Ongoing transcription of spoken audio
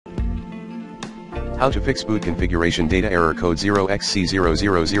How to fix boot configuration data error code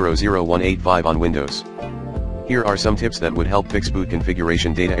 0xc0000185 on Windows. Here are some tips that would help fix boot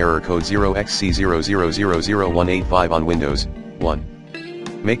configuration data error code 0xc0000185 on Windows.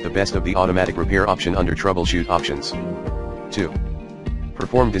 1. Make the best of the automatic repair option under Troubleshoot Options. 2.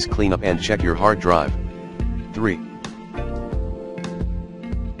 Perform disk cleanup and check your hard drive. 3.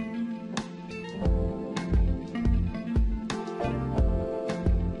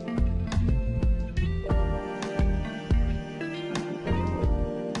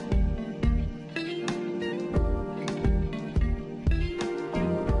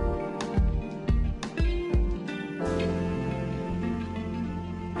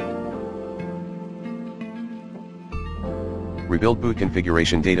 Rebuild boot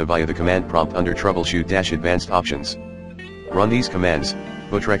configuration data via the command prompt under Troubleshoot-Advanced Options. Run these commands: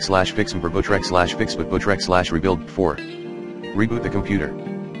 bootrec/fixmper, bootrec/fixboot, bootrec/rebuild. 4. Reboot the computer.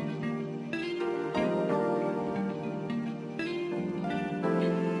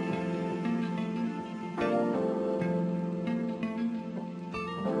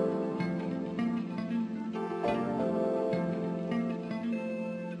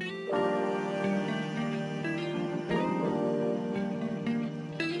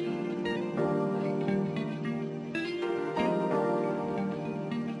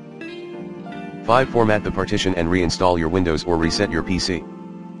 Format the partition and reinstall your Windows or reset your PC.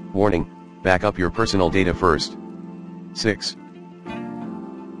 Warning: back up your personal data first. 6.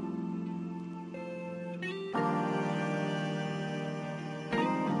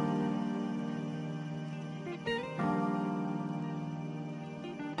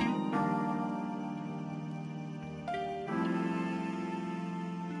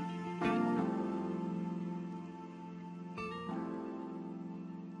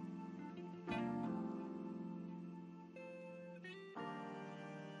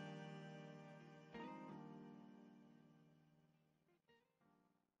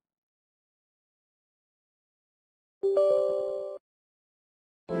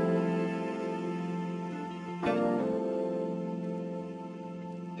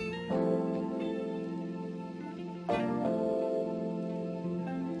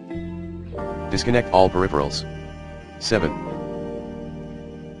 Disconnect all peripherals. 7.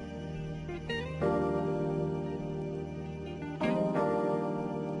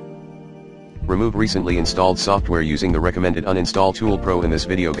 Remove recently installed software using the recommended Uninstall Tool Pro in this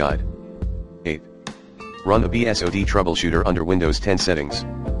video guide. 8. Run the Bsod Troubleshooter under Windows 10 settings.